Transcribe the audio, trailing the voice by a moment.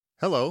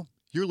Hello,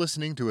 you're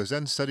listening to a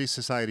Zen Studies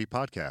Society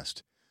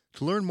podcast.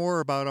 To learn more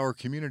about our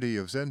community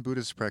of Zen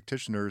Buddhist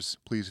practitioners,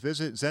 please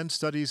visit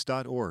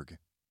zenstudies.org.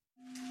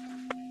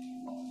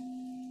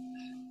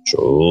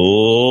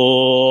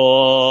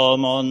 縄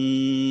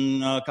文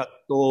葛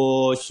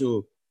藤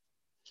集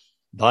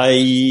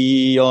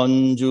第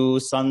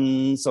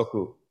43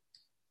則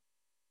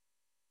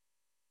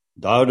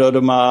ダル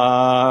ル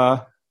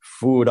マ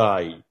風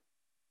来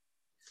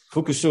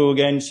復習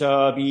原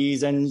者微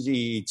禅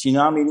寺ち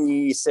なみ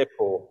に説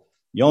法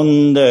読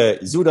んで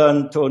図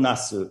覧とな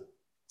す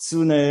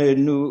常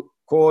ぬ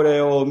こ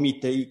れを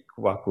見ていく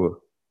わ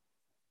く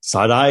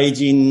再来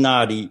人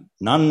なり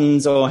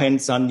何ぞ変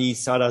さに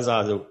さら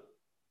ざる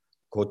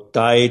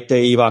答え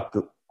ていわ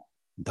く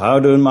ダ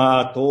ル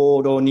マ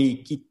道路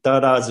に来た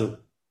らず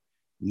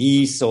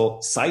にそ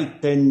祭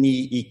典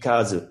に行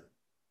かず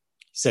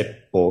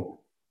説法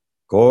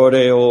こ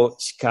れを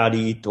叱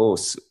り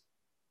通す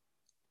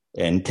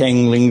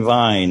Entangling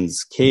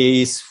Vines,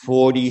 Case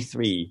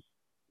 43.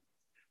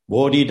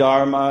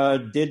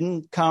 Bodhidharma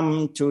didn't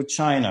come to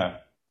China.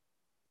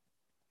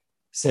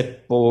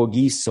 Seppo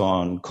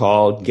Gison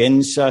called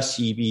Gensha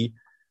Shibi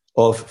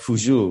of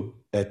Fuju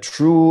a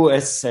true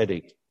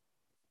ascetic.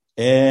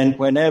 And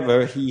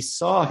whenever he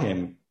saw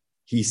him,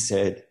 he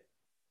said,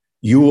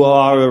 "You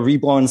are a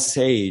reborn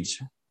sage.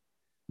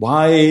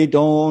 Why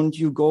don't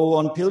you go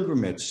on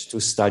pilgrimage to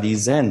study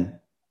Zen?"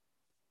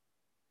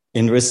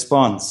 In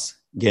response,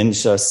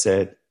 Gensha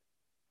said,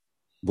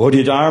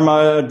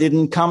 Bodhidharma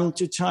didn't come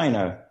to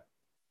China.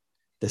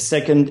 The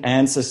second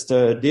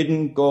ancestor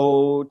didn't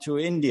go to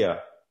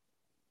India.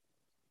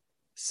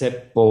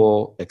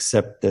 Seppo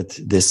accepted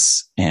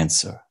this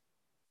answer.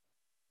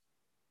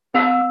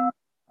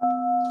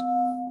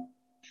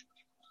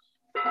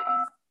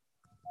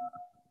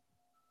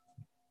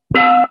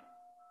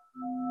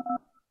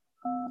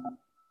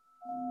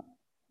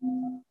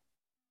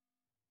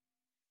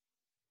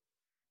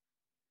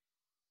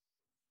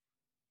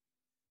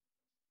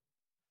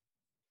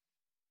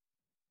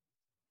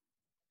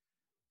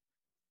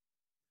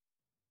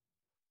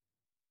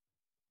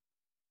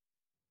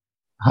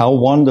 How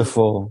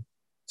wonderful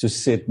to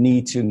sit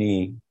knee to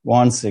knee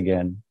once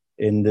again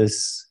in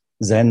this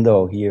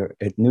Zendo here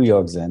at New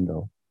York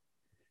Zendo.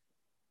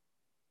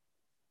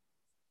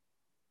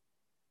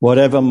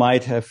 Whatever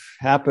might have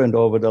happened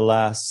over the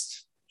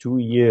last 2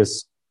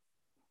 years,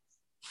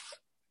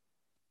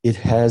 it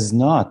has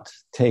not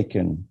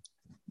taken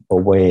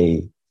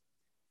away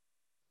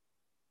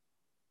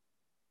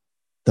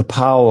the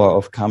power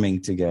of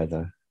coming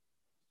together.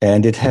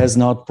 And it has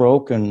not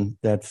broken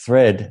that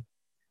thread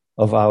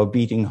of our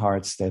beating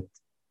hearts that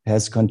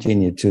has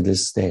continued to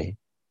this day.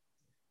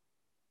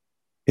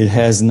 It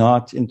has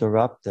not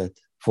interrupted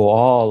for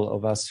all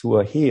of us who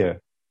are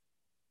here,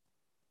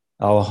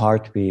 our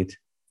heartbeat,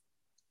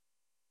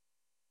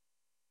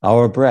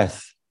 our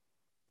breath.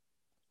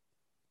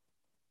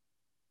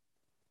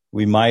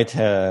 We might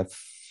have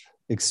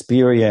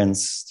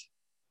experienced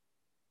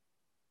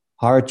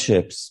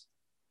hardships,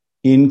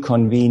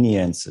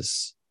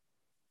 inconveniences,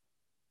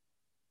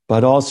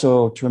 but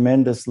also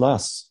tremendous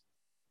loss.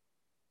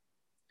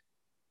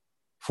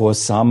 For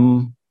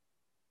some,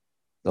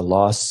 the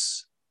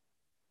loss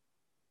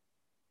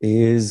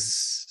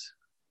is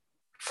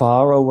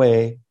far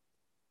away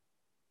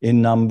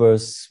in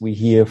numbers. We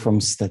hear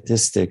from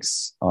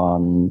statistics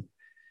on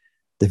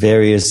the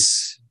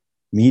various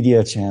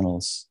media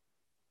channels.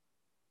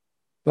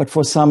 But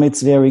for some,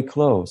 it's very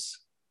close.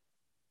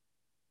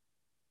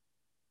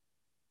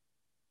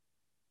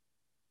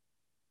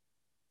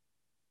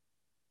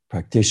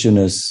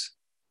 Practitioners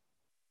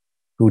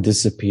who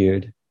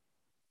disappeared.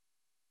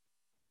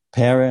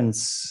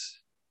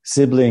 Parents,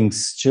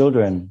 siblings,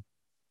 children,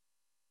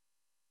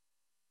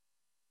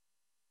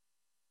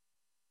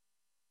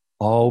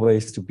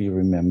 always to be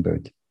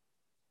remembered.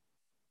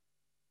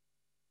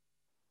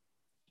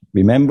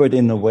 Remembered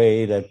in a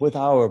way that with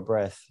our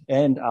breath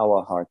and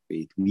our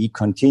heartbeat, we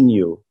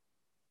continue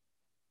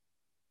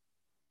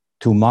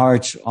to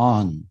march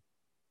on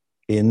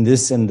in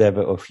this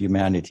endeavor of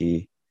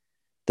humanity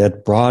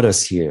that brought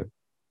us here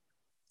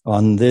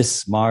on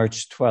this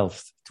March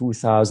 12th,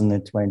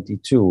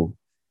 2022,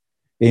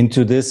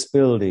 into this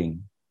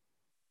building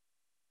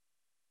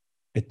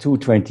at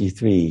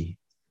 223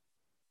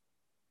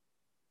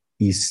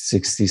 East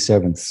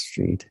 67th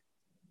Street.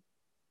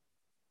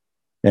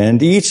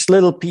 And each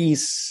little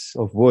piece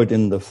of wood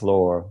in the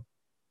floor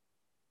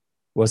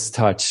was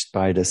touched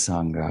by the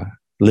Sangha,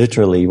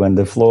 literally when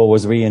the floor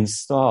was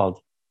reinstalled.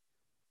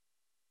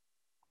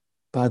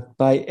 But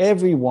by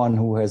everyone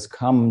who has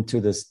come to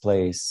this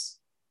place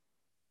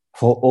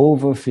for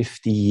over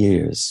 50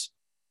 years.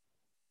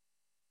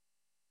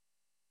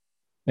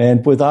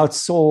 And without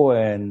So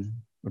and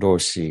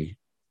Roshi,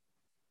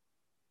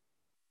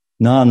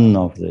 none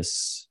of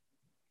this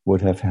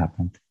would have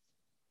happened.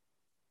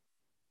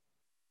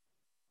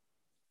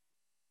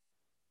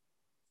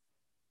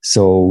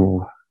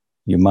 So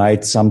you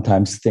might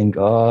sometimes think,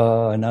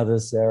 oh, another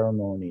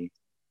ceremony.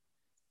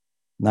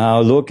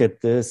 Now look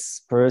at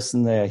this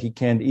person there. He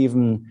can't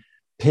even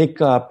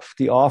pick up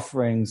the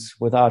offerings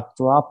without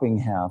dropping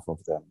half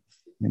of them.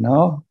 You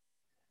know,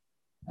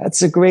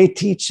 that's a great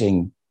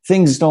teaching.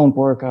 Things don't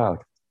work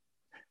out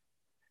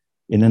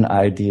in an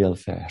ideal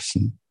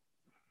fashion.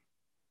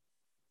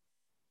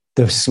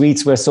 The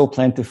sweets were so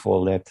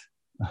plentiful that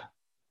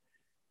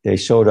they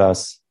showed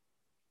us,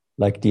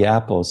 like the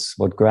apples,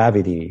 what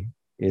gravity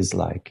is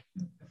like.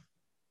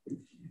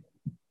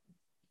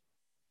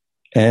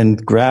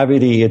 And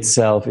gravity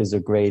itself is a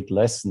great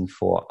lesson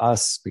for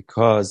us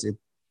because it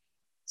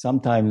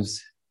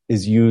sometimes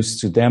is used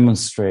to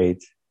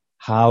demonstrate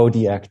how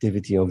the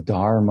activity of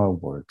Dharma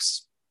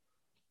works.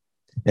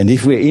 And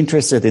if we're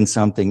interested in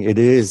something, it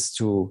is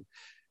to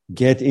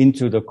get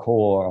into the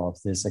core of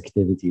this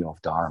activity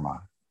of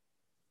Dharma.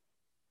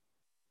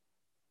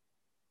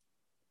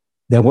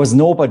 There was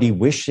nobody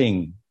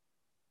wishing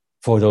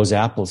for those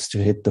apples to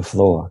hit the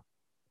floor.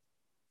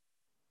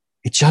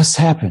 It just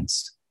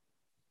happens.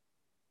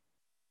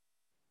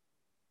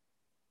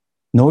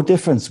 No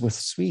difference with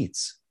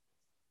sweets.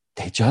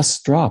 They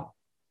just drop.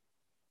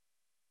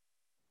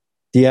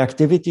 The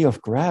activity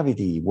of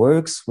gravity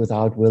works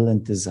without will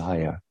and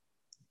desire.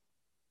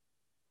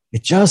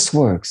 It just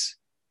works.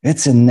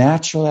 It's a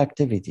natural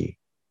activity.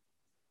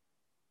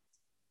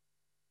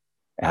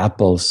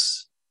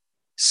 Apples,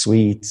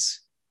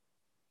 sweets,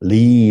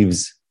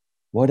 leaves,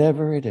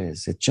 whatever it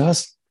is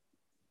just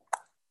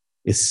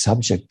is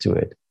subject to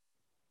it.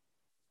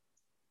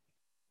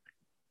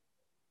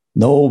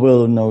 No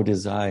will, no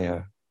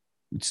desire.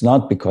 It's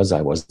not because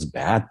I was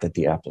bad that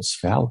the apples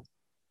fell,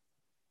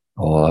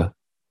 or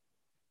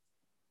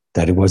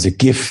that it was a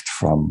gift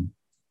from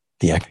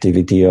the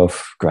activity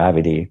of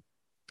gravity.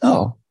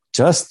 No,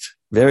 just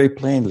very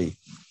plainly,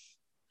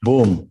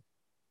 boom.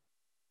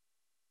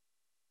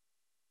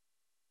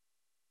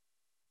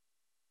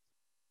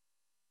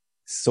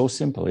 So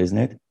simple, isn't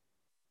it?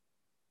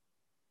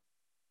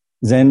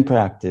 Zen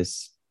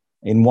practice,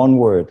 in one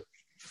word,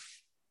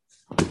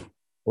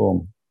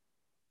 boom.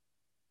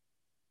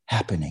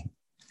 Happening.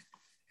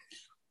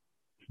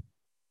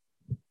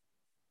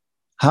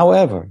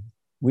 However,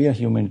 we are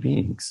human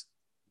beings.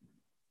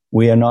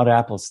 We are not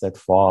apples that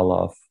fall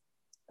off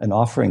an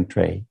offering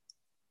tray.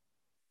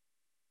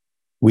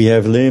 We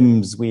have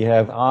limbs, we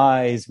have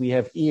eyes, we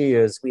have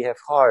ears, we have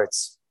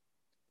hearts.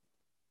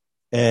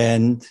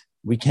 And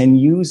we can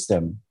use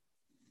them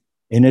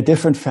in a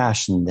different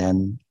fashion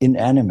than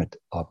inanimate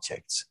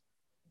objects.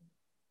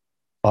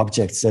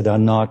 Objects that are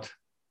not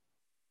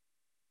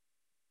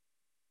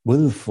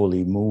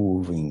willfully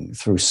moving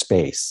through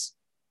space.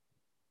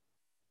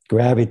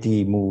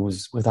 Gravity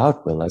moves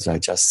without will, as I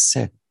just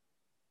said.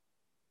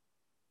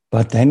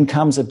 But then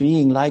comes a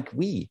being like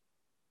we,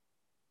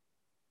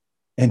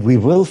 and we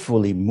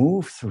willfully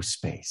move through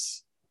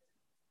space.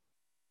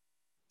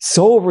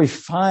 So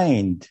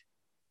refined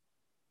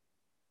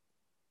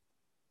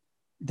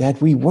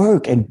that we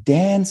work and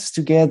dance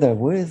together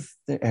with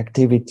the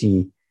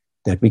activity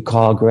that we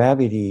call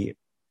gravity,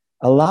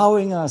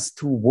 allowing us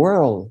to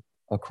whirl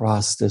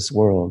across this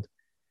world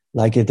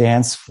like a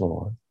dance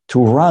floor,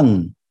 to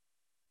run,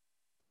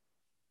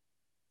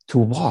 to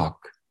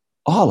walk,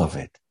 all of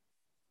it.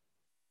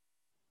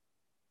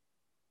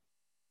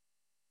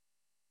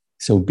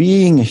 So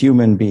being a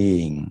human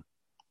being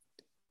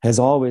has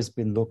always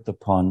been looked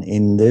upon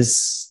in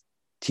this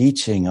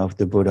teaching of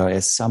the Buddha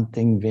as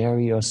something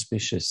very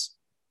auspicious.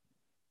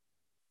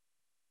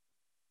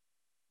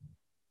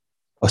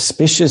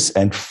 Auspicious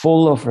and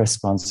full of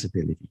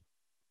responsibility.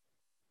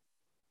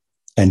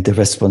 And the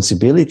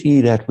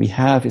responsibility that we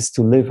have is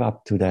to live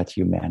up to that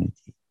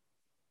humanity.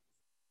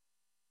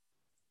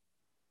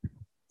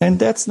 And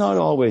that's not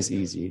always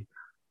easy.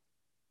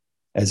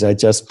 As I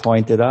just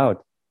pointed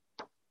out,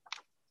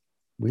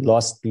 we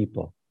lost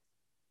people.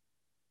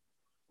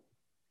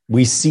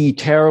 We see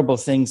terrible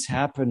things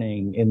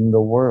happening in the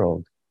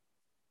world.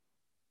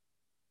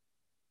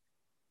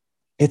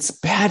 It's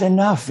bad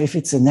enough if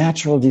it's a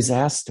natural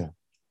disaster.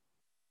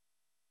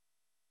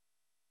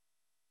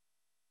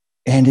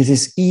 And it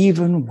is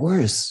even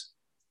worse,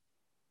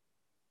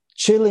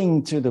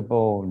 chilling to the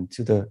bone,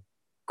 to the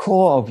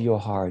core of your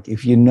heart,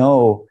 if you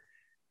know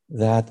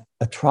that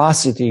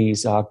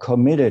atrocities are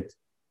committed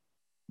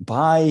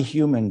by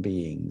human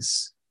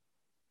beings,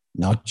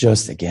 not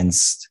just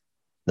against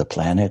the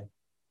planet,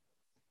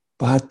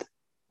 but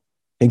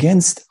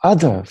against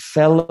other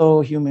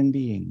fellow human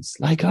beings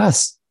like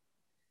us,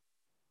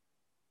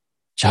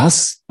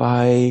 just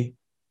by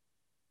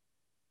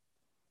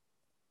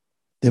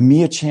the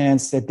mere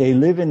chance that they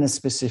live in a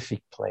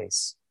specific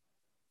place,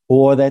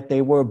 or that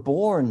they were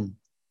born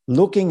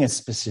looking a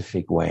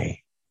specific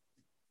way,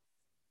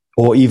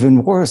 or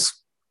even worse,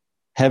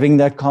 having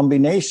that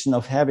combination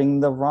of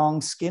having the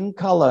wrong skin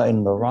color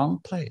in the wrong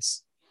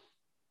place.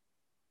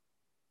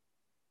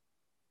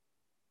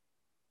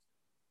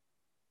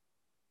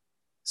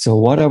 So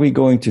what are we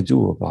going to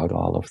do about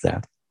all of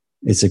that?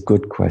 It's a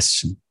good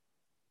question.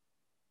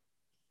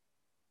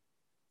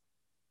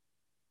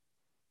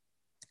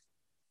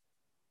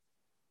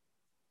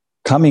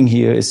 Coming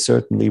here is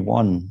certainly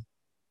one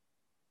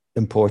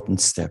important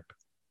step.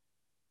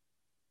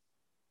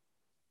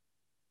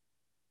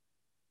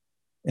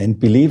 And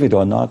believe it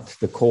or not,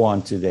 the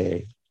koan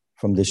today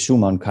from the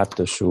Shumon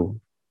Kattoshu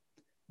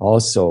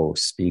also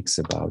speaks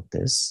about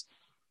this.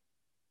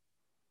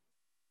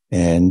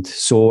 And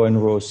Soen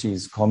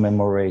Roshi's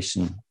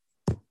commemoration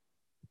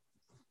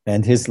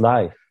and his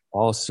life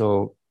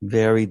also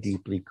very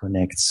deeply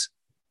connects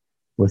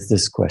with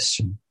this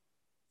question.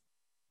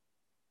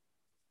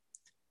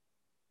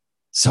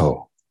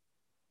 So,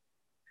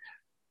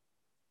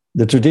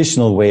 the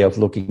traditional way of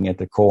looking at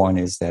the koan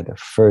is that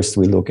first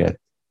we look at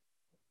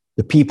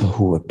the people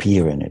who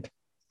appear in it.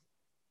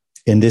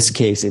 In this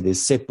case, it is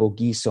Seppo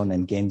Gison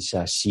and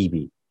Gensha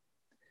Shibi,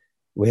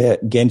 where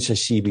Gensha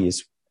Shibi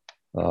is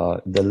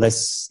the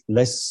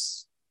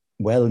less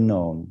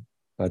well-known,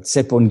 but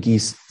Seppo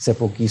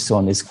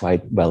Gison is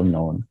quite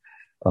well-known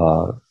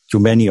to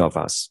many of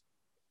us.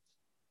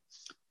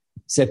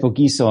 Seppo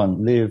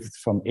Gison lived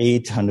from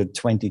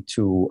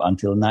 822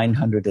 until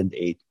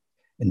 908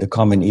 in the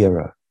Common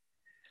Era.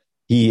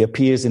 He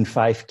appears in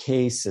 5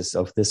 cases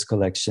of this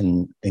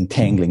collection,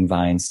 Entangling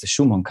Vines, the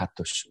Shumon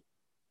Kattoshu.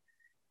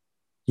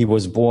 He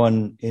was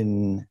born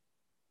in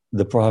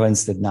the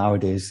province that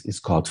nowadays is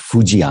called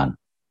Fujian.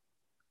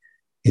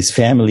 His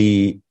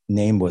family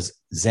name was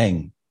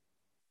Zeng.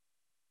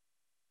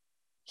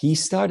 He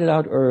started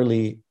out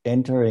early,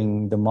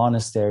 entering the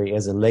monastery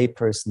as a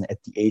layperson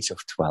at the age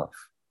of 12.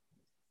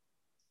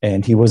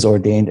 And he was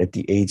ordained at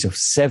the age of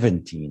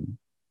 17.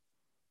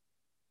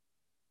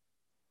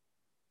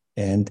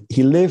 And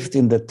he lived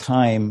in the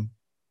time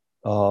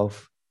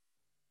of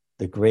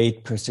the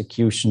great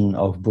persecution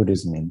of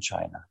Buddhism in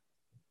China.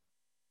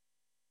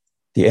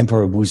 The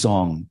Emperor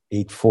Wuzong,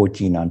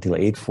 814 until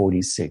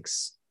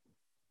 846,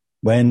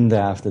 went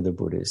after the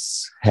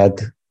Buddhists,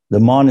 had the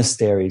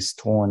monasteries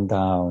torn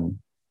down.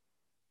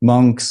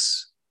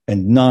 Monks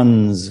and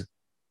nuns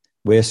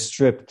were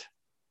stripped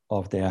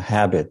of their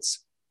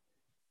habits.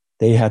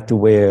 They had to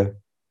wear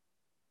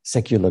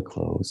secular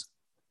clothes.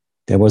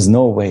 There was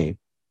no way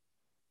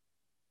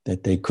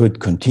that they could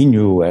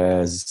continue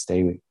as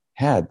they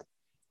had.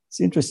 It's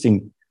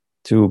interesting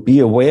to be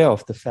aware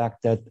of the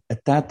fact that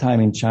at that time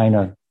in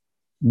China,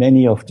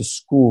 many of the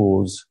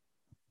schools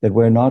that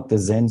were not the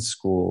Zen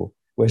school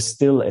were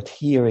still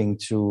adhering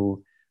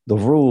to the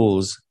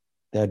rules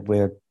that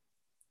were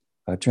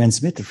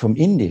transmitted from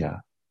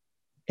India.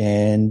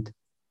 And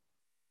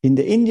in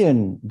the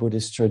Indian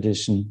Buddhist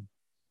tradition,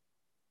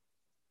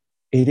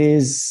 it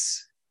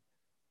is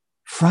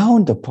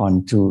frowned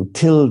upon to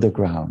till the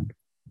ground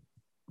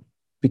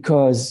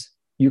because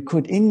you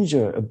could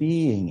injure a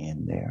being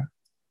in there.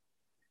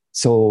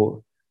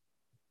 So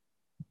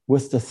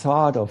with the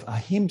thought of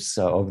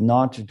ahimsa, of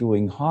not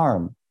doing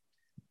harm,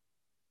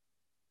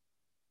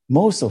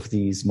 most of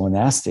these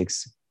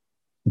monastics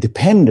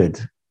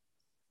depended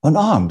on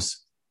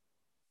alms.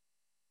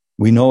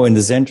 We know in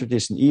the Zen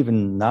tradition,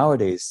 even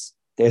nowadays,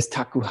 there's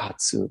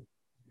takuhatsu,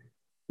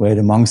 where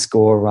the monks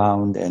go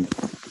around and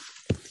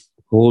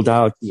hold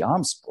out the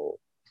alms bowl.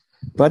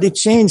 But it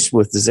changed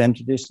with the Zen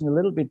tradition a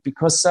little bit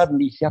because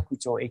suddenly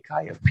Hyakujo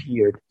Eikai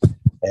appeared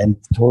and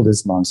told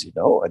his monks,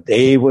 a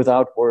day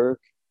without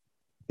work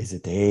is a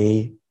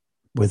day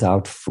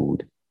without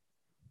food.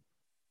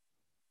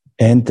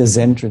 And the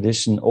Zen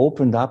tradition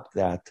opened up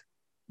that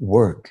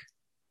work,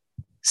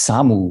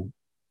 samu,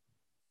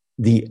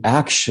 the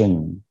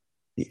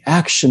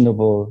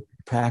actionable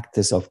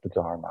practice of the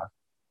Dharma,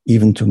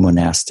 even to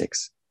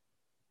monastics.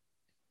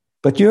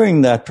 But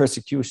during that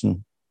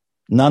persecution,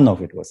 none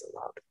of it was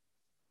allowed.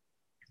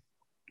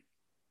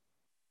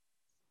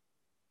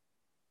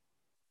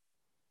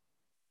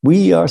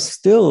 We are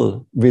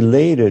still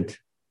related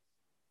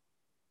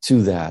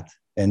to that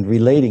and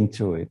relating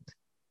to it.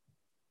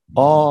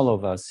 All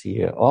of us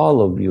here,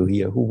 all of you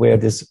here who wear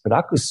this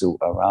rakusu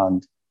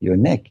around your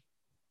neck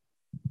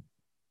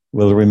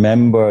will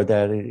remember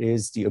that it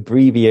is the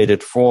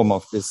abbreviated form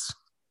of this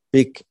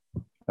big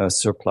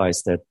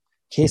surplice, that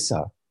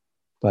kesa,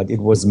 but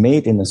it was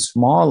made in a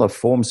smaller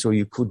form so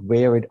you could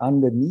wear it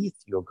underneath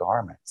your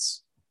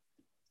garments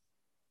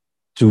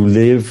to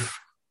live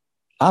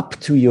up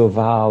to your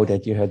vow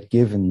that you had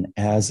given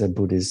as a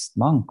Buddhist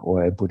monk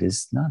or a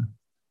Buddhist nun.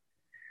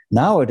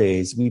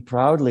 Nowadays, we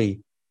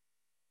proudly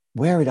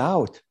wear it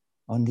out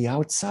on the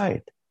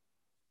outside.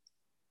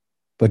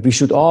 But we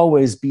should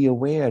always be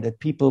aware that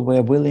people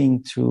were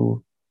willing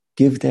to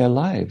give their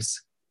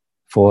lives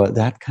for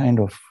that kind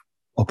of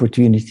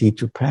opportunity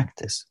to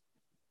practice.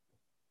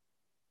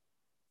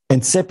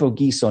 And Seppo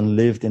Gison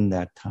lived in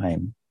that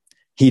time.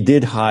 He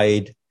did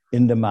hide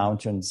in the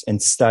mountains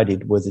and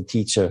studied with a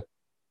teacher.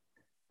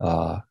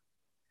 All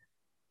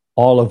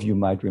of you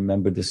might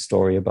remember the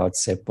story about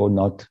Seppo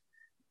not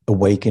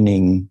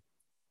awakening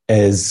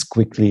as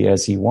quickly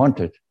as he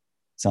wanted.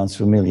 Sounds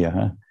familiar,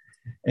 huh?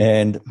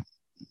 And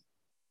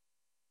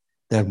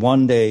that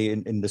one day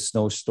in the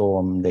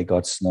snowstorm, they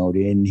got snowed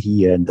in,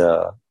 he and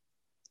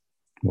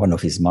one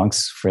of his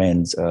monk's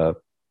friends,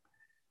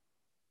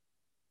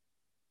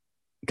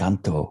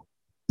 Ganto,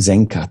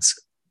 Zenkatsu.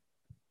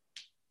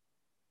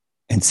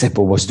 And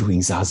Seppo was doing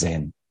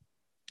zazen,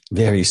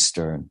 very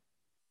stern.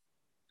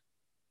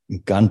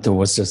 And Ganto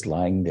was just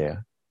lying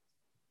there.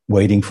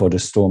 waiting for the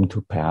storm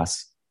to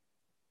pass.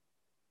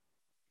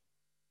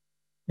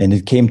 And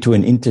it came to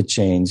an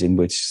interchange in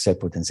which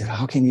Seppo then said,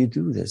 how can you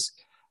do this?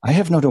 I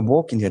have not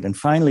awoken yet. And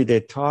finally they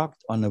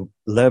talked on a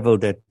level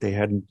that they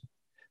hadn't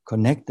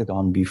connected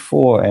on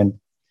before. And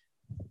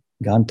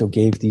Ganto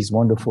gave these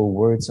wonderful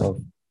words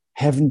of,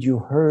 haven't you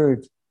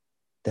heard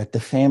that the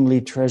family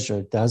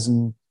treasure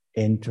doesn't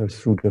enter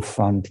through the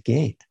front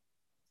gate?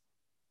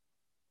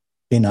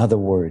 In other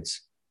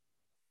words,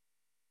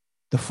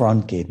 the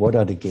front gate, what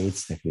are the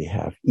gates that we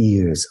have?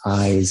 Ears,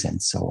 eyes,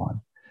 and so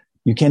on.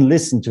 You can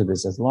listen to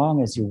this as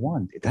long as you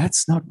want.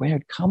 That's not where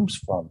it comes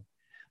from.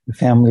 The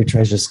family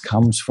treasures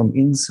comes from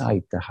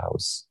inside the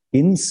house,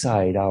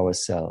 inside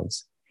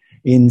ourselves,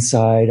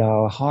 inside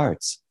our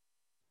hearts.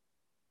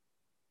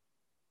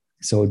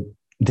 So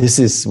this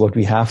is what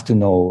we have to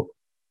know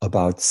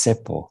about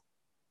Seppo.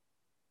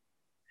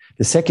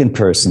 The second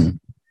person,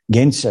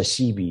 Gensha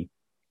Shibi,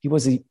 he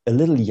was a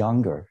little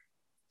younger,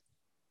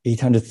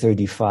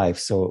 835.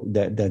 So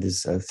that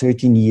is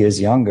 13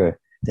 years younger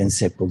than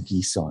Seppo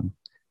Gison.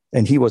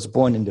 And he was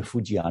born in the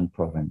Fujian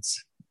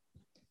province.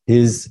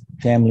 His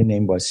family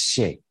name was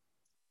She.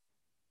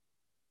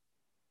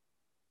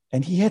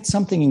 And he had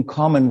something in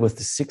common with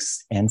the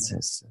sixth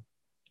ancestor.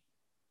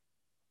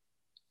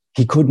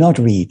 He could not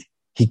read.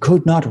 He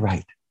could not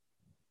write.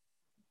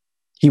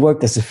 He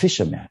worked as a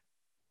fisherman.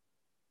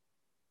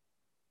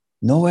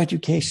 No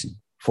education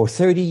for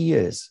 30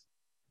 years.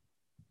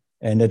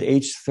 And at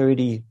age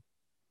 30,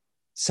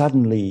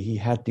 suddenly he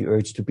had the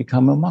urge to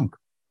become a monk.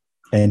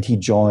 And he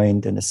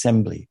joined an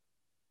assembly.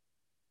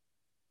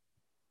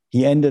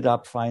 He ended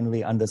up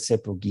finally under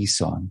Seppo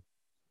Gison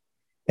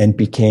and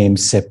became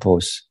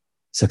Seppo's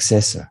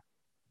successor.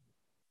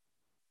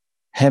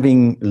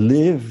 Having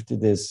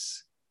lived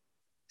this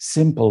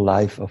simple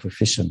life of a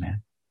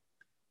fisherman,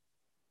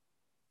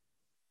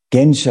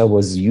 Gensha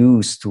was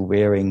used to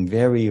wearing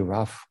very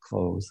rough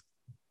clothes,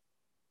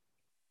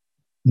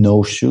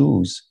 no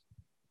shoes.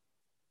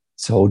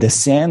 So the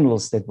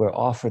sandals that were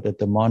offered at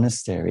the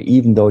monastery,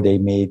 even though they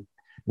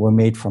were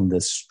made from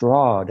the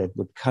straw that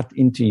would cut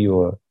into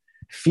your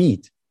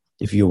feet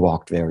if you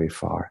walked very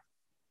far,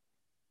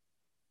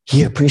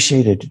 he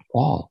appreciated it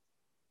all.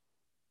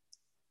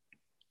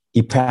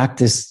 He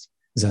practiced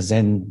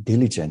Zazen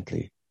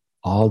diligently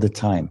all the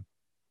time.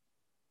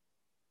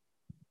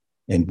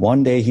 And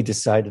one day he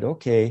decided,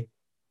 okay,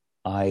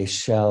 I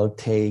shall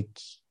take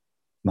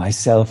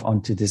myself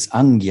onto this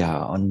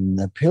Angya, on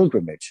a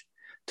pilgrimage,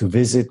 to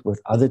visit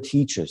with other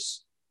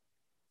teachers.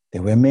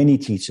 There were many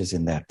teachers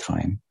in that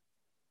time.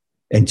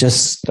 And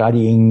just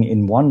studying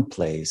in one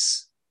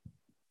place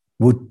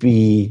would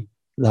be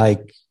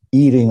like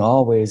eating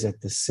always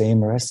at the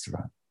same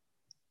restaurant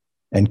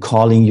and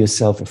calling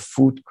yourself a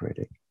food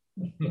critic.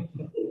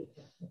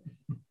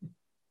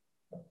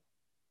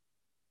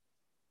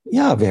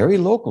 Yeah, very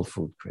local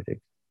food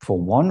critic for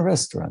one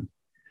restaurant.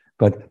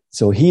 But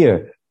so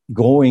here,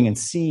 going and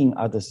seeing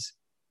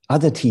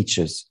other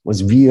teachers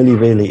was really,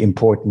 really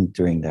important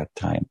during that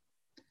time.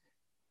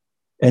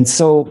 And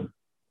so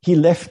he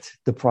left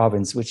the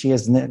province, which he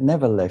has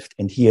never left,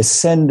 and he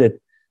ascended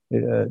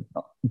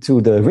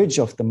to the ridge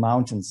of the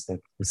mountains that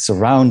was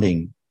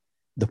surrounding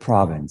the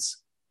province.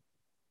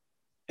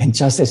 And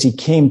just as he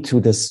came to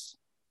this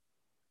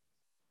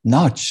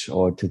notch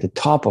or to the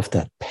top of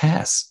that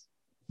pass,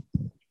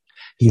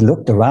 he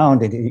looked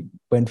around and he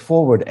went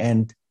forward,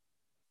 and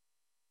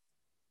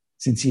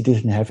since he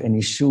didn't have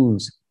any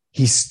shoes,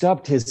 he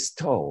stubbed his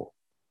toe.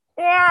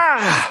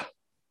 Ah!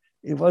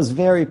 It was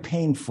very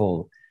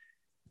painful.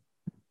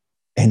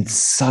 And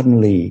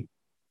suddenly,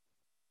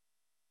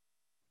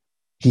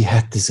 he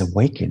had this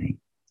awakening.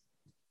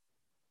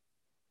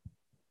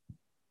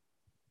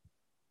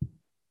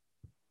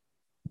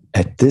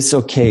 At this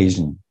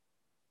occasion,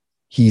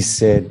 he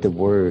said the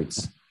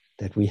words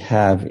that we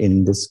have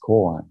in this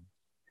koan.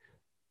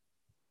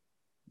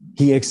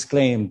 He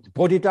exclaimed,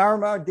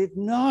 Bodhidharma did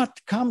not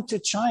come to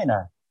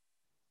China.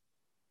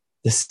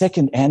 The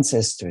second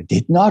ancestor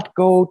did not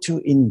go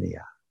to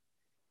India.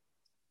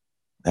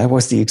 That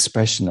was the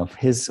expression of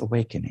his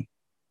awakening.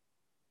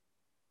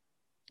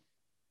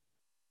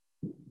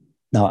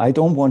 Now, I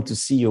don't want to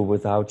see you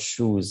without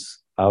shoes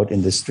out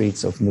in the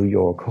streets of New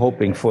York,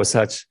 hoping for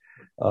such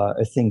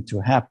a thing to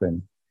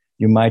happen.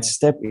 You might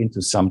step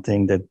into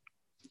something that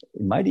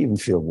it might even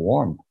feel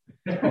warm,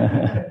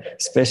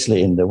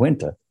 especially in the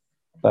winter.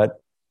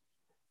 But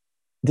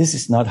this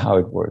is not how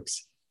it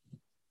works.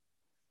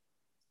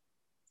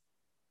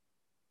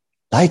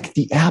 Like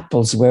the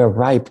apples were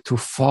ripe to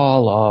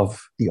fall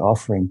off the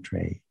offering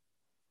tray,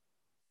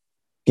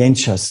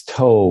 Gensha's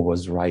toe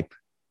was ripe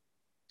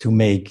to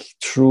make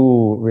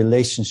true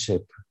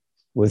relationship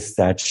with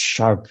that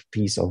sharp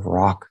piece of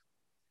rock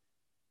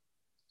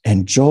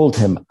and jolt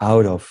him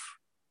out of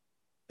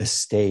a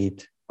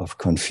state of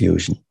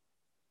confusion.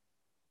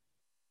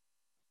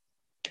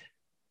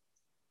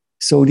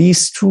 So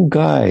these two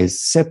guys,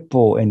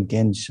 Seppo and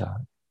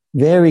Gensha,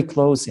 very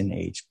close in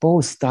age,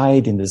 both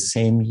died in the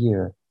same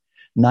year,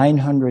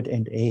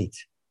 908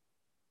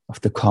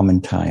 of the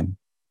common time.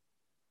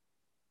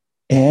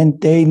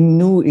 And they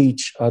knew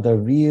each other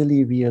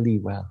really, really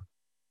well.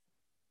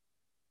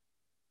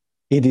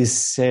 It is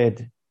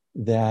said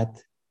that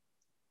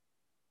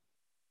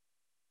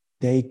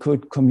they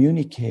could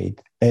communicate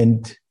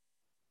and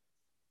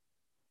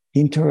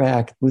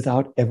interact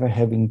without ever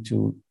having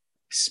to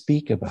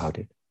speak about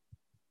it.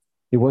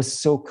 It was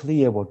so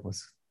clear what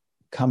was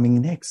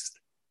coming next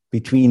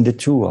between the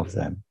two of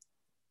them.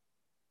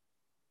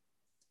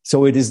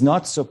 So it is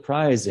not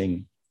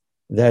surprising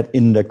that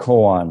in the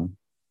koan,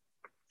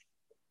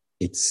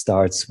 it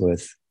starts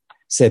with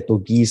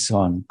Seppo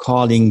Gison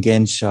calling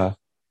Gensha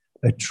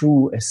a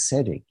true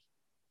ascetic.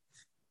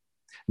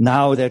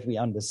 Now that we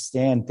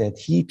understand that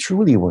he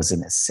truly was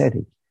an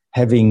ascetic,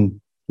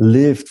 having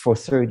lived for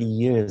 30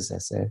 years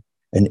as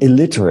an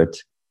illiterate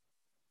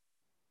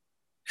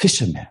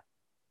fisherman,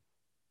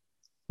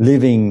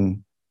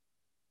 living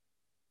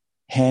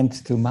hand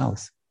to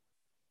mouth,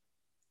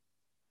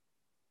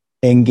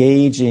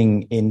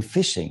 engaging in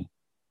fishing,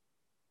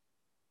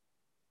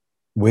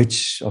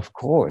 which, of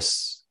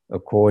course,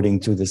 according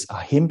to this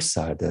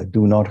ahimsa, the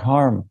do not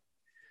harm,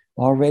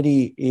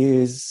 already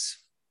is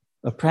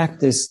a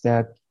practice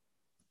that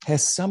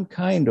has some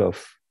kind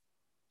of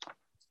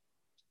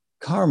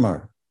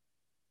karma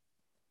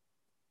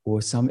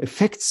or some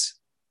effects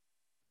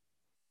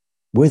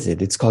with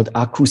it. It's called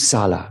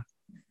akusala,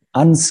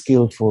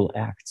 unskillful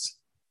acts.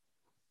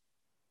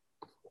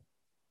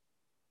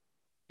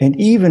 And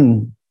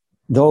even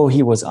though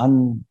he was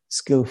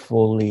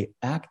unskillfully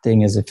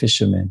acting as a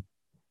fisherman,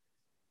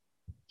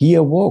 he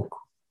awoke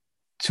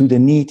to the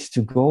need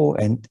to go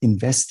and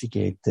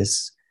investigate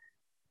this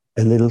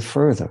a little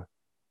further.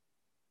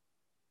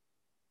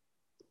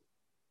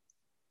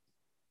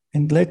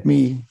 And let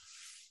me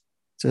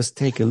just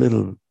take a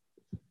little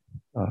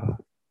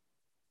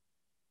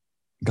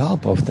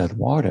gulp of that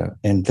water,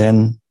 and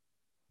then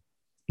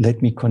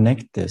let me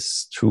connect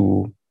this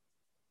to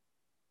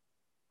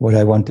what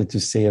I wanted to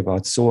say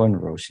about Soen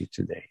Roshi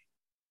today.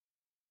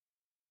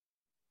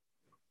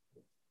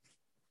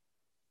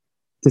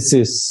 This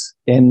is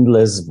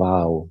Endless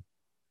Vow,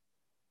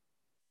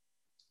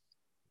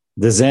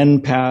 the Zen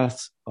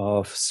path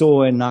of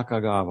Soen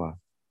Nakagawa,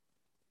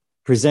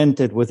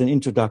 presented with an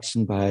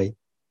introduction by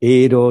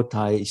Edo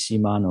Tai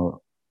Shimano,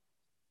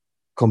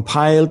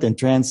 compiled and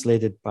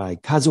translated by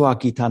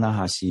Kazuaki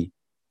Tanahashi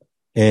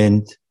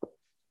and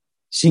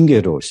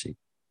Shinge Roshi.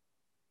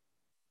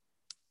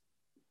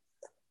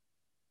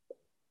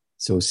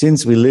 So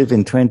since we live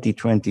in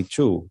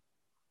 2022,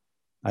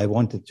 I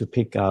wanted to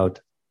pick out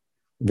a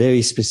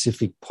very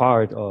specific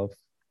part of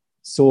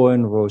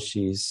Soen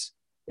Roshi's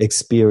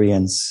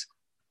experience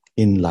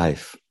in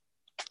life.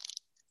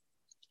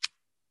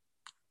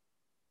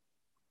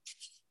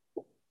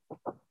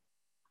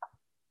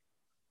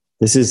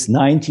 This is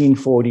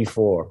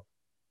 1944.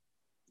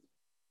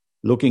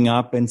 Looking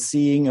up and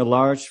seeing a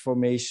large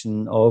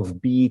formation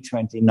of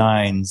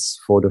B-29s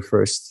for the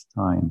first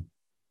time.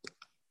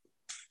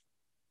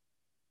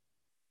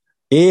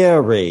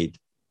 Air raid.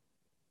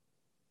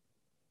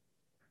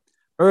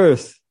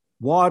 Earth,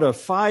 water,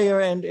 fire,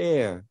 and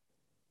air.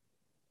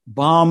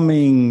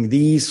 Bombing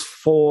these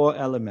four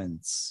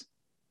elements.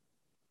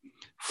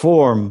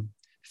 Form,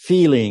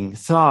 feeling,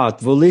 thought,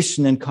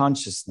 volition, and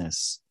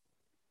consciousness.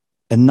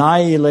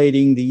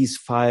 Annihilating these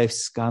five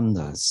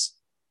skandhas.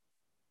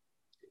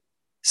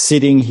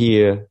 Sitting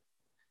here,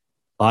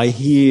 I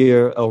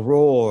hear a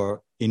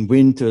roar in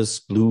winter's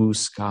blue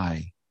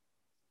sky.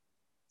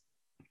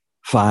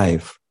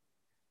 5,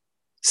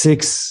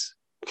 6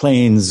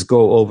 planes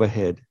go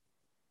overhead.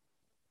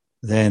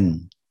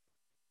 Then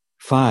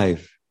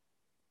 5,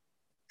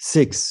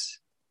 6,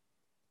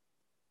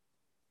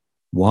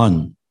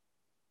 1.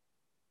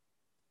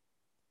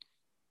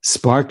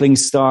 Sparkling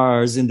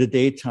stars in the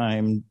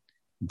daytime,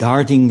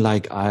 darting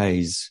like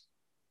eyes.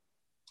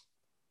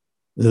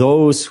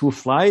 Those who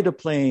fly the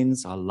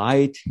planes are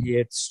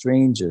light-haired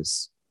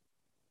strangers.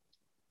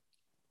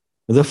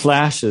 The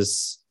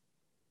flashes,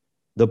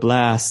 the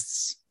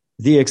blasts,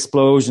 the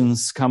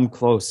explosions come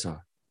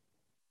closer.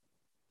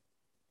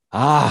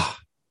 Ah,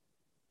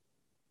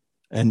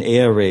 an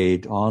air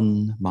raid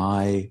on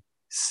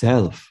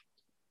myself.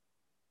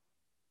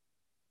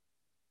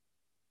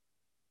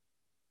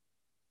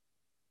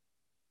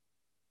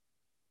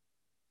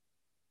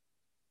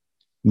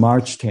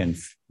 March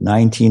 10th,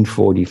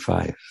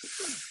 1945.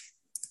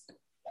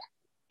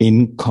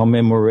 In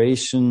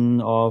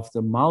commemoration of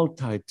the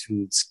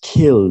multitudes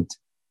killed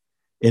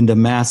in the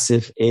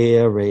massive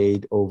air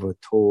raid over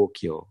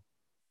Tokyo.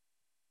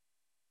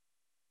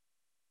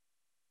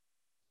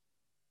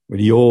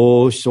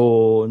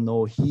 Ryosho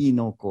no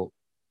hinoko,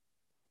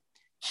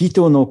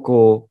 hito no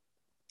ko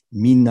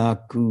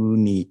minaku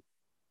ni.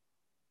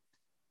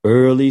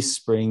 Early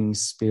spring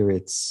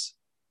spirits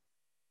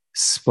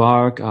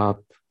spark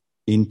up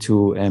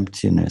into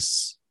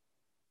emptiness.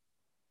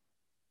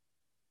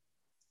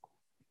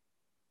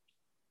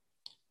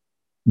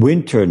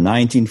 Winter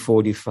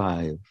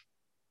 1945.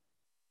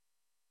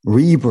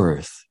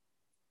 Rebirth.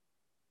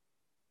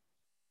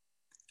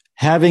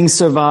 Having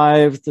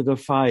survived the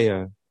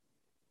fire,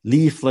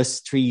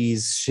 leafless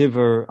trees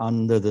shiver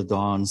under the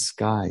dawn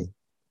sky.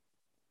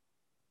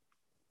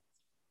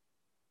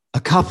 A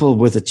couple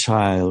with a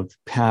child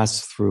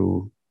pass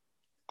through,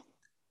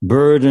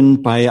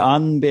 burdened by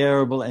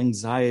unbearable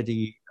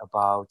anxiety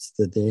about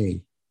the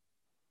day.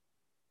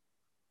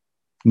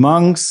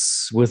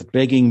 Monks with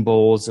begging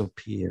bowls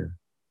appear.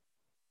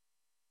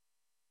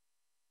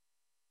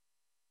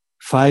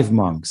 5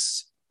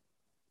 monks,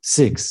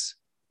 6.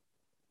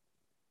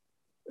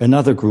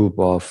 Another group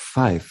of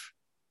 5,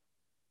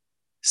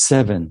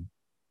 7,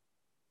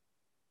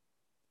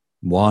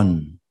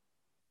 1.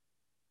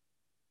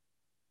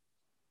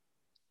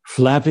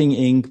 Flapping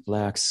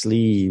ink-black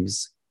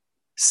sleeves,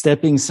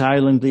 stepping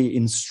silently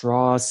in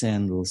straw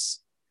sandals,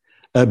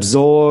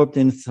 absorbed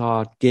in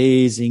thought,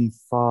 gazing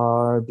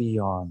far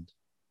beyond.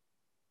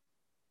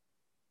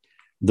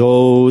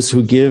 Those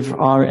who give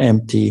are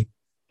empty.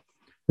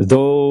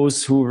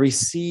 Those who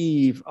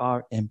receive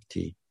are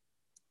empty.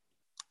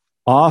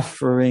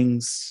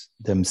 Offerings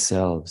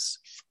themselves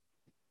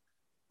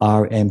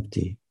are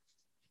empty.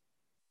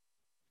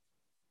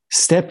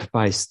 Step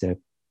by step,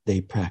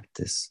 they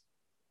practice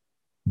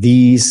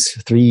these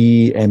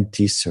 3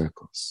 empty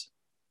circles.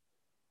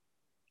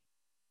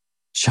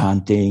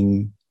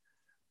 Chanting,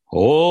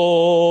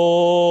 Oh,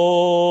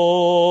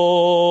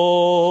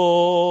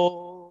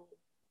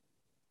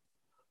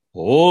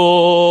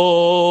 Oh,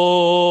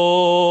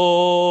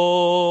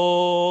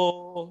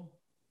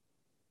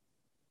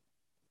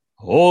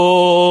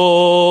 Oh.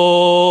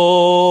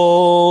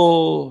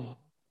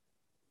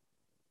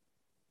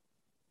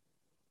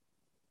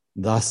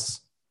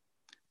 Thus,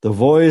 the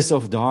voice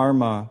of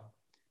Dharma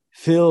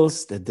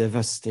fills the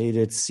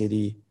devastated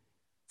city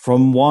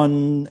from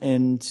one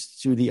end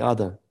to the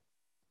other.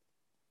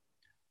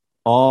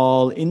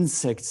 All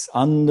insects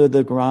under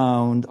the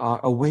ground are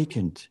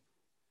awakened.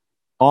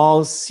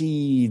 All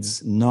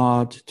seeds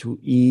nod to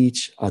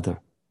each other.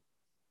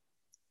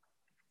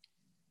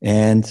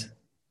 And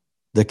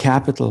the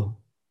capital,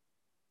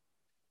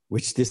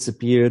 which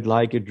disappeared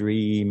like a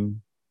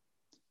dream,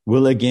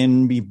 will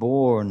again be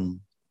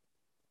born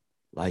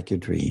like a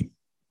dream.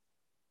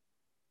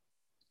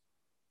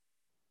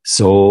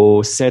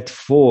 So set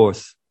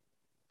forth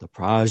the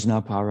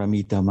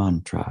Prajnaparamita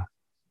mantra.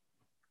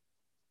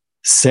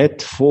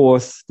 Set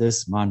forth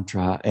this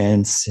mantra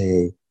and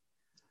say,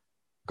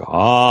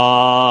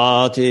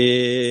 Gati,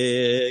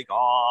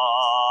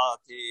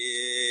 Gati,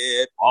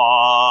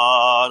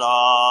 Para,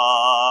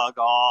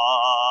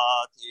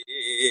 Gati,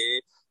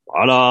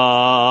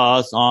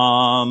 Para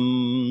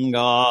Samgati,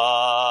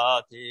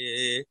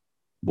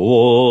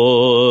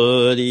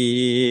 Bodhi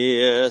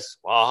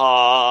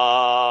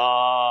Swaha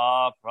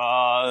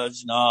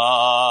Prajna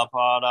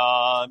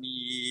Paramita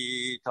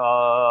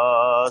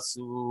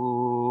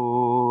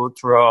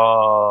Sutra.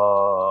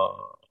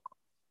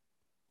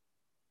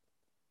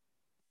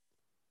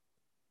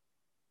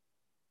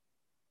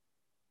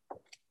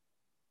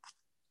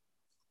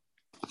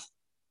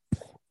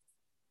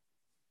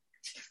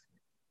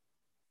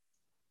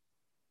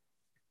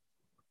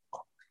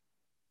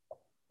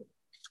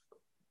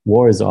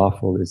 War is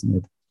awful, isn't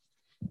it?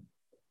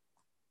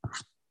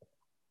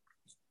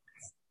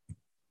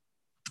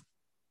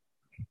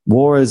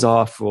 War is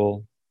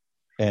awful,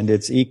 and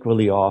it's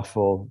equally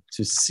awful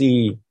to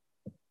see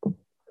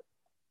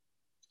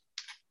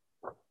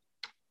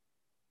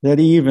that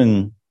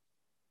even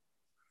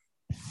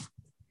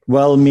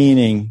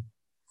well-meaning,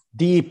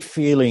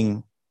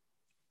 deep-feeling,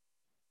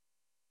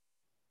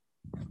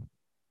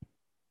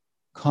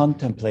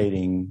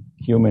 contemplating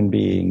human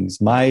beings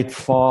might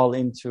fall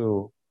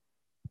into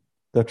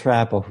the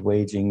trap of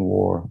waging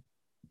war.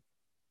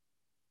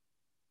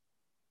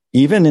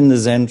 Even in the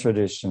Zen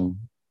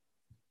tradition,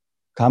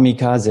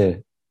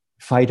 kamikaze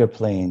fighter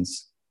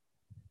planes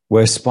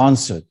were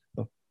sponsored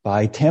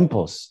by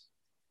temples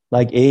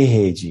like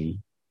Eiheiji,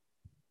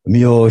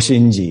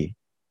 Myoshinji,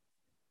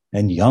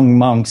 and young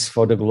monks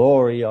for the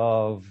glory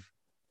of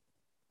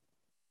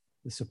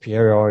the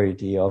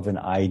superiority of an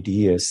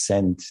idea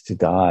sent to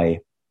die.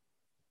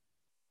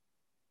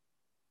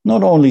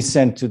 Not only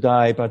sent to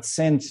die, but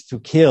sent to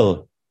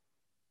kill.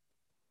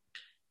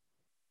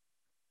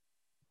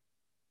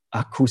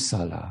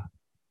 Akusala,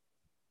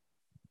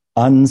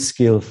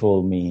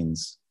 unskillful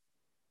means.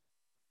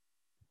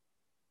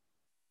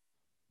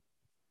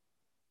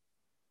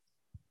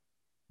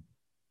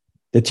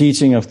 The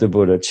teaching of the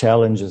Buddha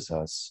challenges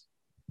us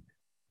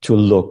to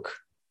look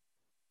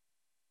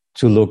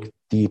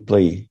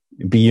deeply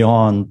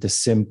beyond the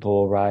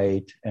simple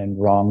right and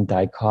wrong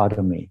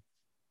dichotomy.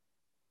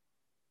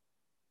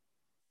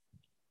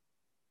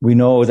 We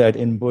know that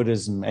in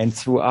Buddhism and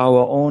through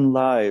our own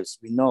lives,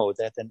 we know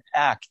that an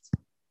act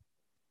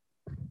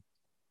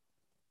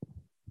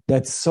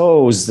that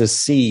sows the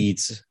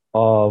seeds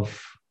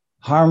of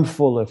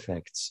harmful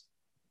effects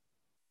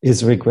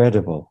is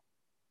regrettable,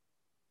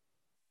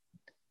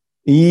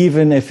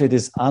 even if it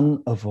is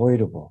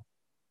unavoidable.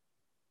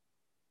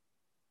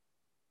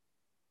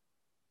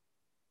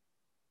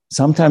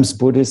 Sometimes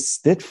Buddhists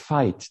did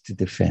fight to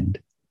defend.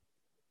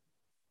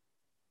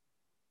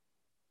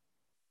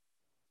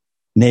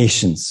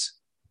 nations,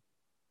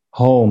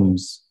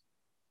 homes,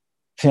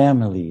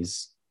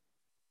 families,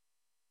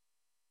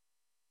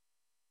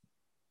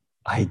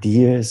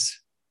 ideas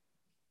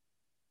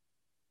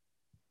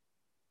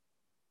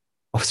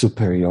of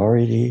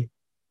superiority.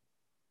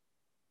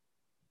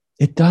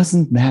 It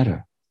doesn't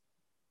matter.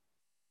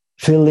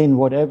 Fill in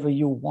whatever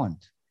you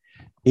want.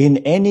 In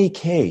any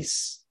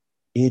case,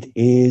 it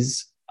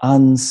is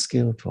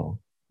unskillful.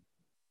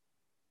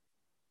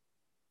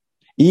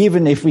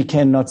 Even if we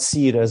cannot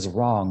see it as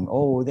wrong,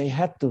 they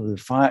had to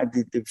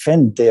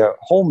defend their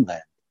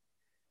homeland.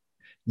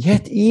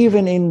 Yet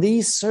even in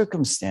these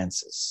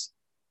circumstances,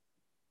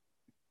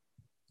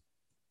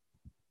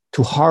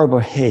 to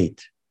harbor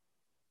hate,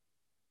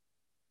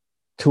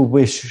 to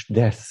wish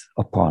death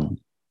upon,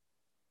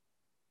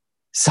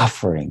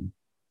 suffering,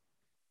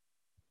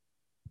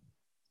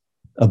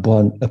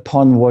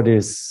 upon what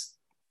is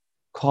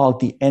called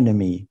the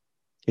enemy,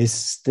 is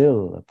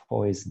still a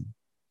poison.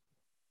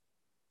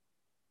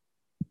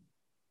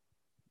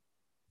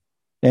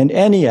 And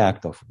any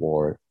act of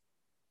war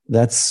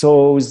that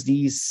sows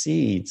these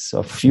seeds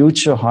of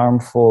future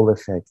harmful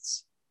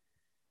effects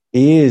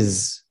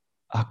is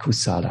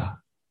akusala,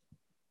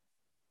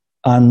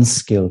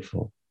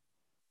 unskillful.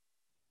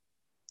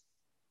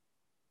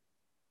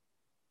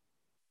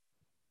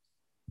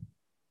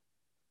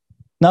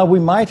 Now, we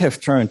might have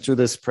turned to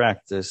this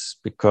practice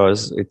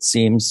because it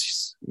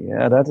seems,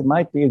 that it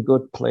might be a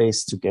good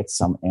place to get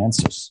some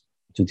answers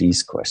to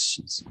these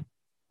questions.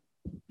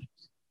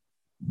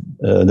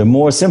 The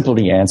more simple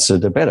the answer,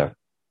 the better.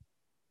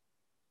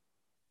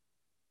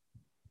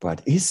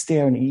 But is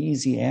there an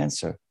easy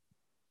answer?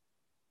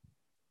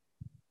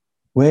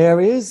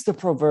 Where is the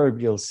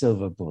proverbial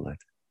silver bullet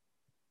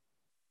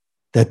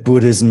that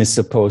Buddhism is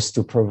supposed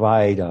to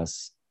provide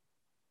us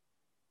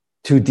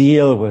to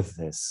deal with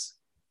this?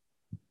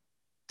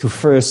 To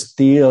first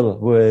deal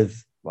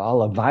with,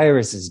 a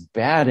virus is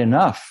bad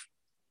enough,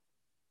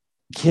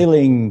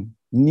 killing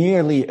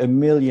nearly 1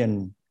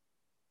 million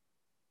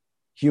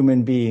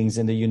human beings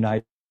in the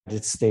United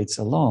States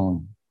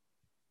alone.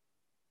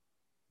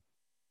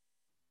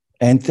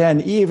 And then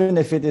even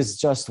if it is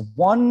just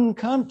one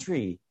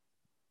country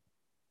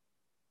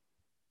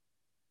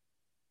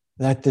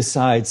that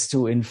decides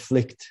to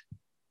inflict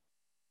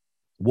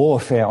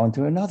warfare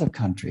onto another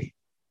country,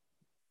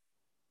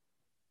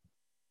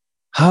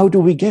 how do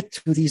we get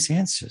to these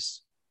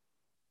answers?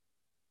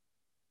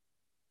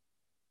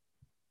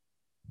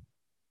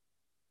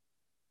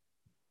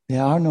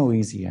 There are no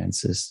easy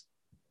answers.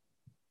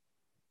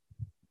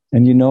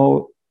 And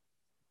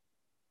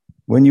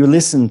when you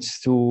listened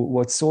to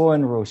what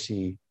Soen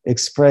Roshi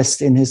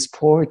expressed in his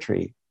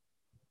poetry,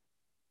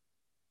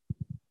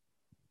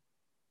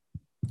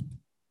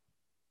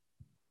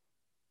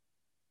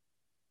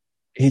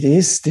 it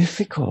is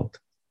difficult.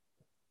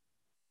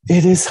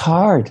 It is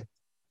hard.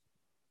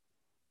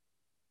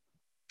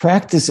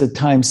 Practice at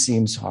times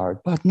seems hard,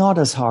 but not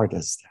as hard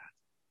as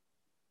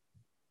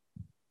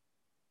that.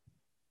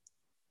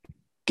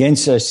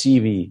 Gensha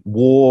Shibi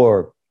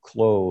wore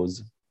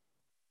clothes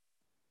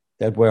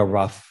that were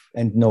rough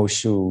and no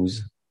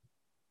shoes.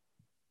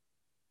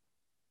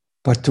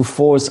 But to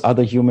force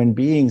other human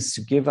beings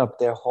to give up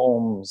their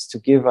homes, to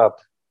give up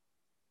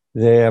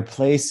their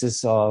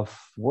places of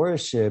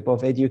worship,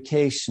 of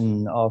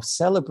education, of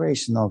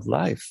celebration of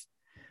life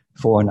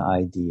for an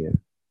idea,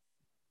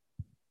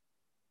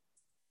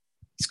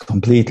 it's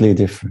completely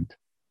different.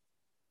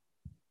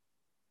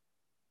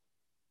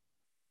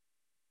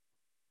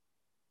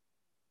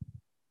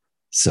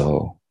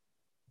 So,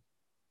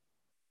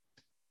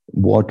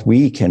 what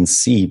we can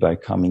see by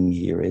coming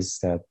here is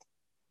that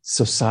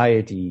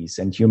societies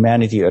and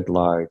humanity at a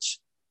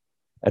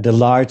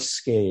large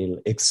scale,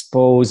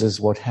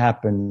 exposes what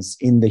happens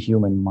in the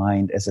human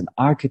mind as an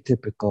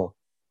archetypical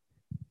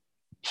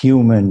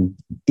human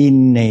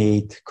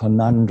innate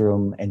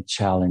conundrum and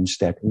challenge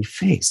that we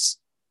face.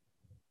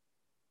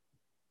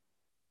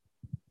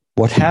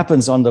 What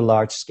happens on the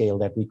large scale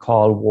that we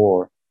call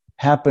war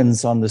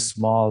happens on the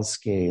small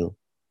scale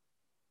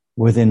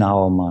within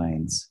our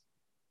minds.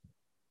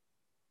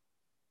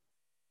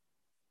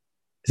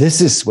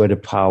 This is where the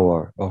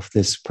power of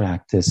this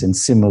practice and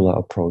similar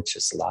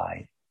approaches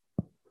lie.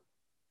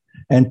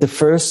 And the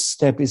first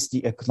step is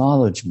the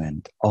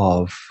acknowledgement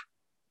of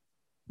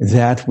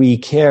that we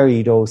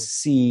carry those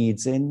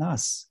seeds in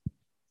us,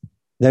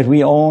 that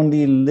we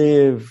only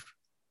live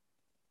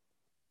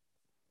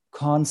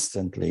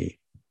constantly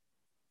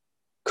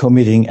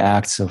committing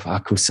acts of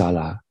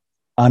akusala,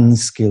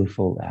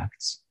 unskillful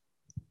acts.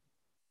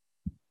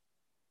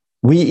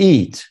 We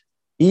eat,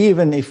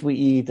 even if we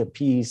eat a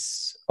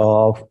piece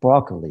of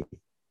broccoli.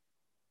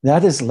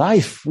 That is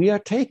life we are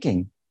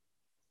taking.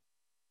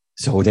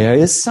 So there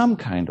is some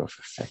kind of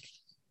effect.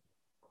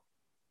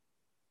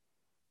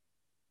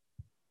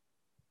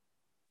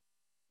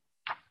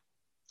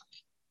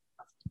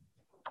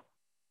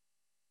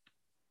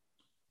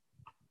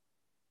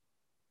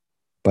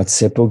 But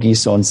Seppo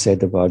Gison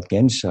said about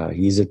Gensha,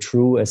 he's a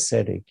true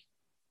ascetic,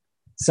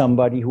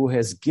 somebody who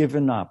has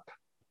given up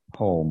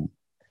home,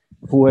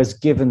 who has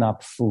given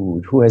up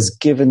food, who has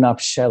given up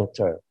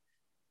shelter,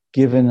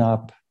 given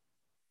up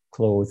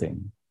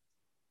clothing,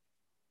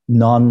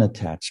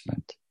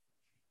 non-attachment.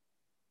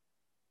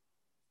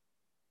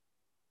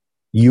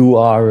 You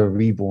are a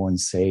reborn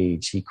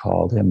sage, he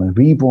called him, a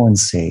reborn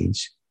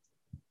sage.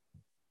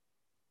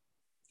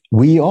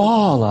 We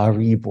all are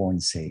reborn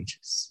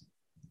sages.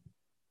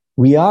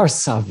 We are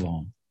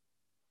savants.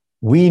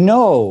 We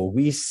know,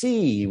 we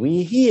see,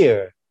 we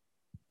hear.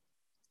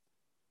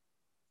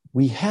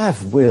 We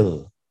have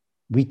will.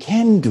 We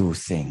can do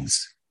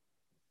things.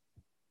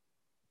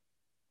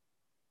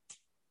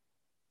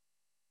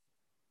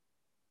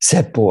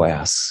 Seppo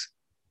asks,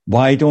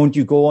 why don't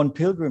you go on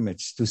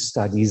pilgrimage to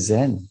study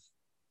Zen?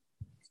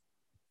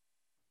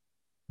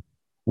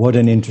 What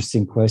an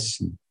interesting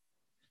question.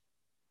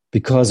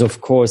 Because,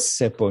 of course,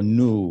 Seppo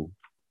knew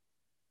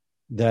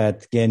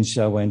that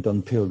Gensha went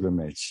on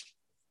pilgrimage.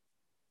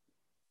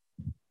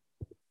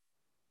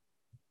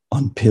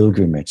 On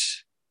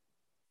pilgrimage,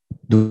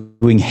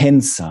 doing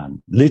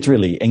hensan,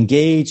 literally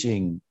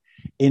engaging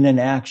in an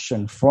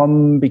action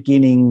from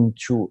beginning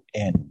to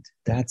end.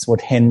 That's what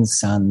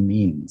hensan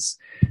means.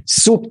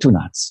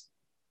 Suptunats,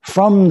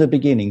 from the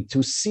beginning,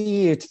 to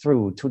see it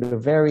through to the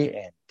very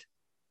end.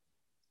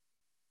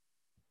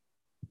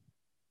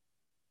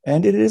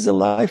 And it is a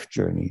life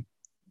journey.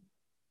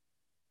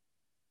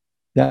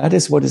 That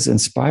is what is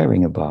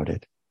inspiring about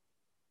it.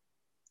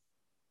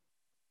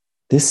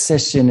 This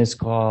session is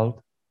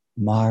called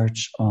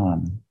March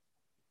On.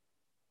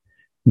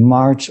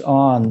 March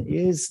on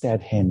is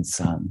that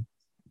hensan,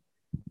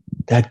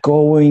 that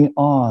going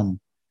on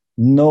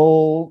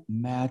no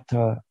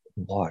matter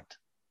what.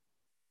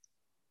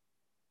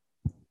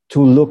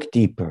 To look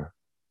deeper,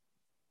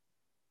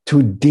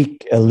 to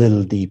dig a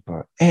little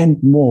deeper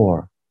and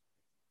more.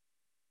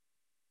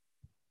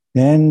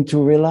 Then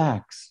to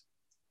relax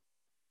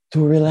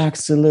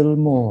a little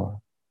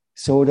more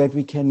so that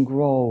we can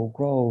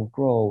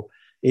grow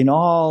in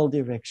all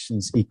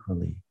directions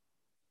equally.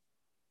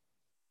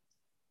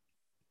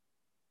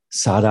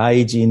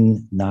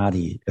 Sadaijin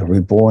Nadi, a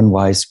reborn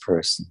wise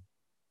person.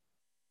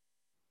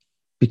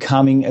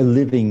 Becoming a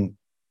living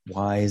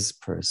wise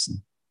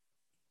person.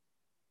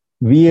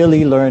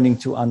 Really learning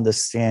to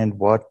understand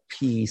what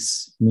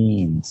peace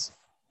means.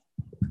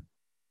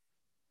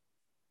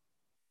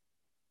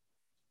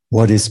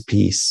 What is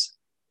peace?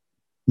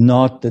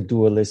 Not the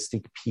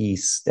dualistic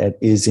peace that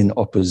is in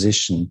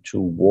opposition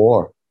to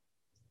war.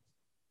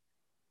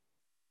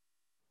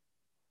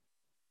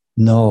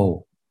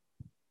 No.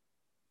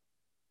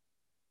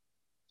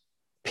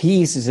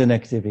 Peace is an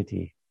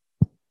activity,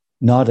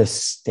 not a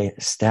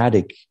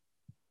static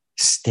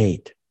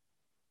state.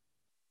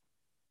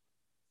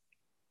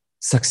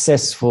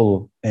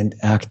 Successful and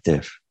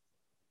active.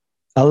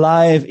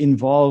 Alive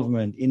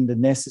involvement in the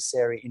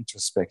necessary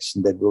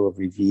introspection that will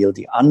reveal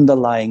the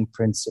underlying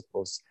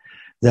principles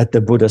that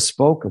the Buddha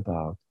spoke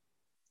about.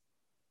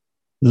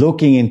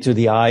 Looking into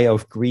the eye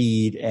of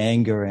greed,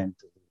 anger, and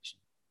delusion.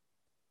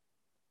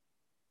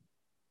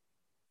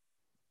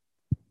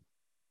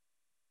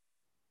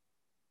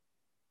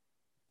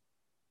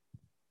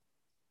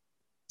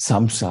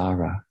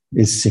 Samsara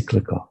is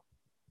cyclical.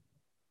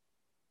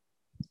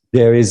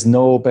 There is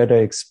no better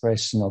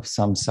expression of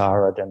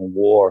samsara than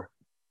war.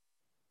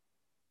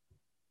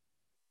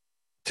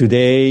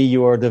 Today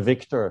you are the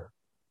victor.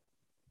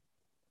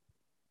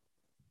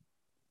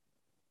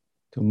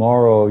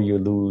 Tomorrow you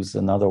lose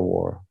another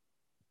war.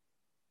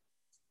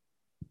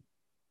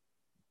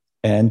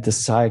 And the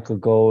cycle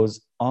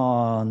goes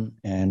on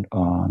and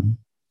on.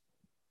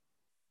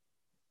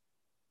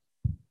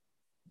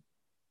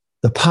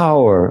 The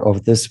power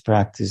of this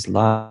practice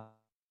lies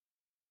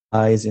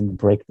in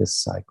break this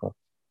cycle.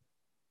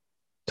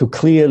 To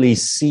clearly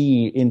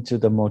see into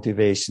the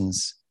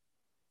motivations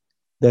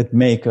that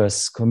make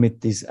us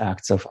commit these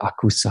acts of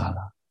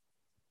akusala,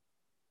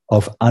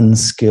 of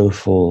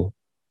unskillful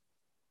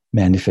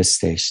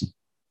manifestation.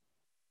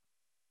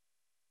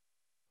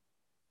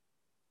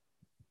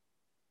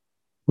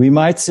 We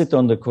might sit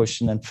on the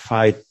cushion and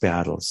fight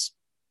battles.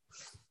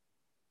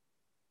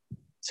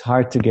 It's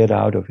hard to get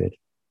out of it.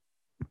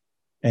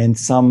 And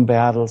some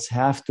battles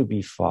have to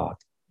be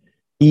fought,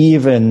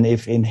 even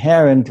if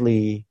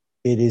inherently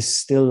it is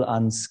still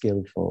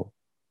unskillful.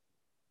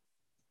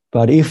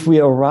 But if we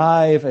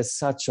arrive at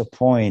such a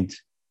point,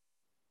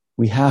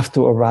 we have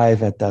to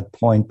arrive at that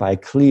point by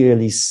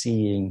clearly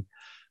seeing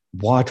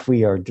what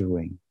we are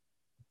doing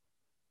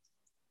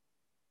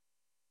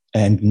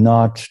and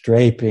not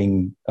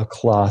draping a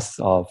cloth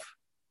of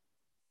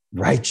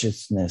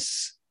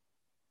righteousness,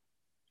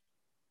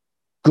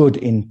 good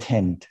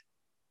intent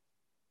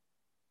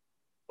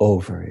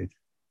over it.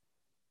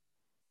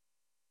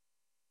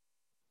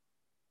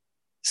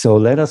 So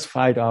let us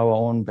fight our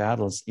own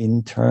battles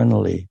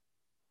internally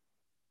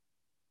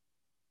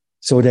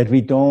so that we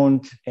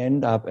don't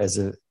end up as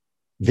a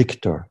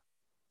victor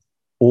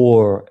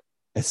or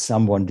as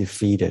someone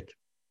defeated,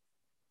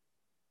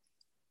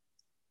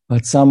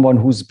 but someone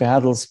whose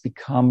battles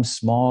become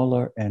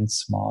smaller and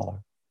smaller.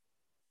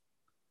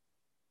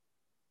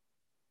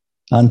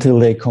 until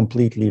they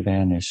completely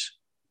vanish.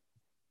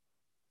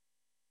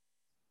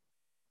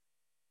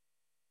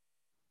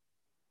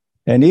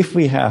 And if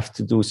we have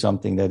to do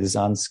something that is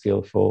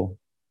unskillful,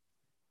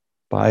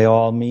 by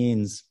all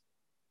means,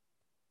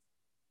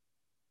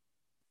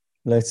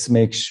 let's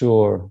make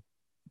sure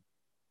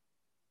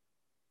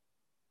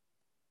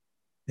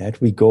that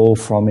we go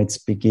from its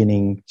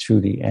beginning to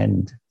the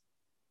end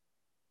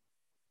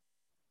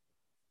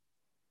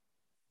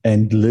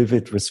and live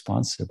it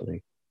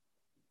responsibly.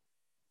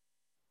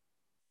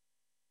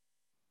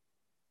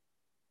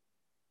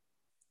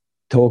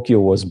 Tokyo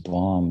was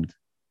bombed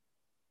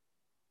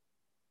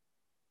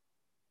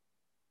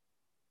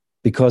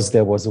because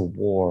there was a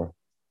war.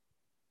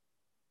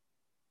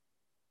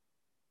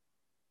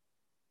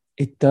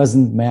 It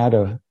doesn't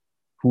matter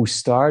who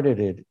started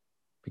it,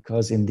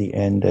 because in the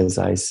end, as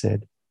I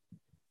said,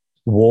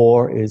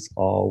 war is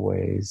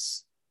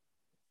always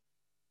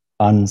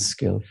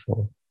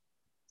unskillful.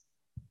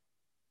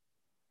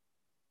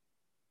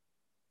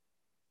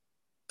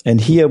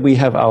 And here we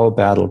have our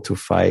battle to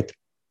fight,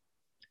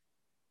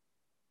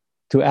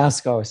 to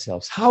ask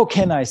ourselves, how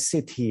can I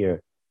sit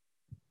here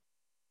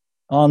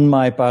on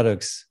my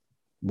buttocks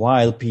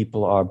while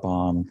people are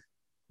bombed,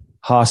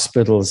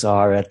 hospitals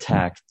are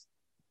attacked?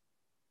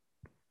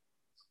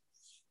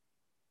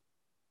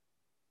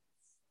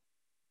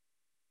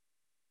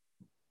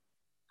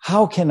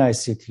 How can I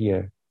sit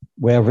here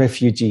where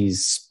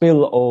refugees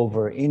spill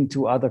over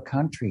into other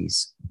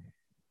countries?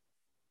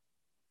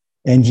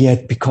 And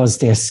yet, because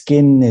their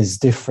skin is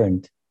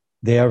different,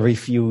 they are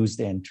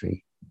refused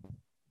entry.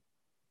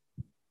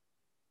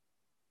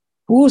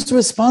 Who's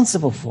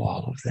responsible for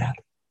all of that?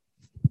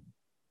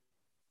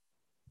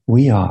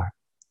 We are.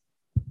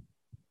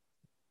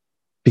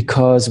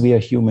 Because we are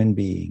human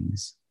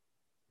beings.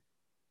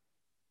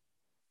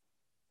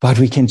 But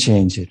we can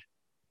change it.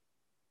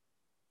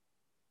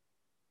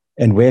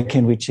 And where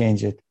can we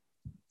change it?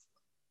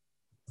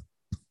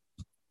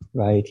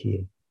 Right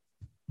here.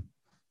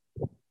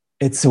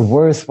 It's a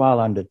worthwhile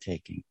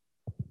undertaking.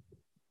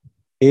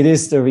 It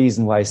is the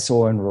reason why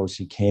Soen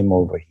Roshi came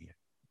over here.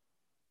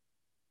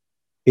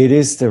 It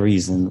is the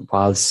reason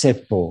why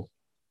Seppo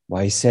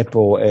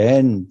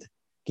and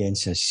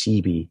Gensha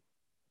Shibi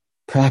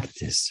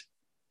practice.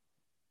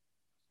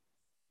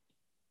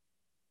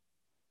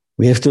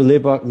 We have to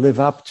live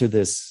up to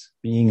this,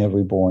 being a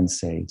reborn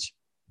sage.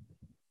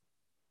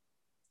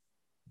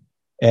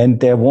 And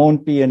there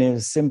won't be a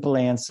simple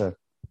answer.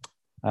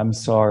 I'm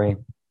sorry.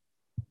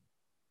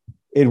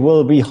 It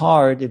will be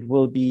hard. It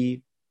will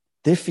be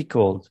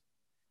difficult.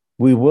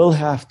 We will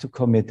have to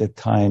commit at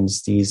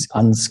times these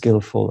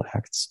unskillful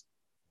acts.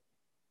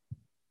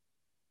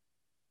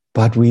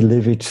 But we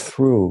live it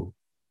through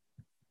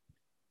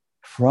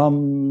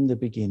from the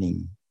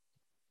beginning,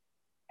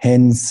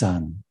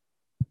 Hen-san,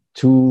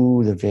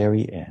 to the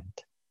very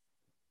end.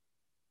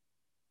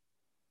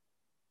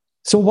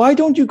 So why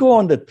don't you go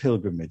on that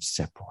pilgrimage,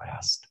 Seppo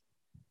asked,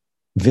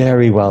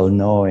 very well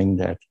knowing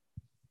that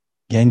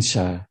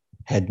Gensha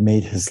had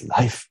made his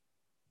life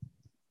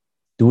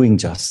doing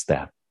just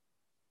that.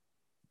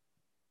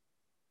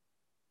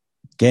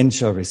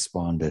 Gensha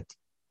responded,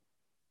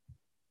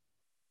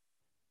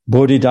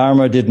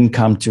 Bodhidharma didn't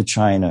come to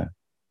China.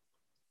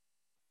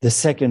 The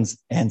second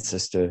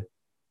ancestor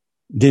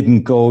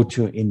didn't go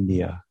to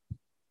India.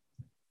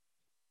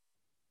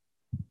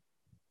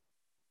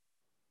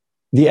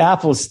 The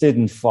apples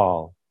didn't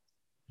fall.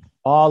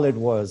 All it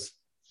was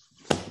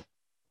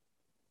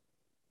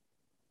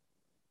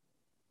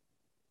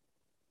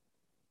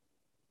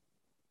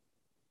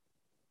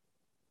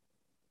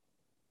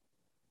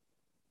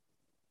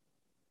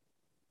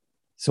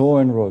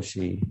Soen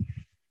Roshi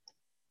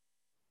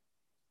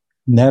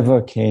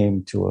never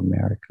came to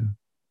America.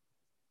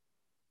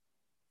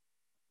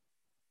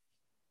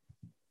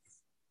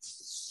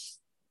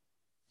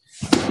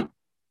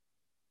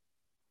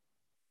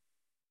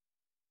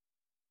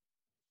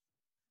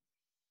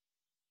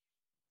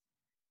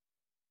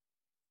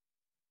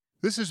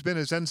 This has been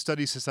a Zen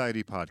Study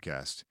Society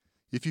podcast.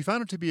 If you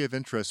found it to be of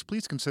interest,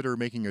 please consider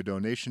making a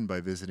donation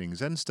by visiting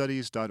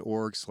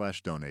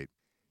zenstudies.org/donate.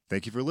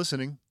 Thank you for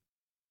listening.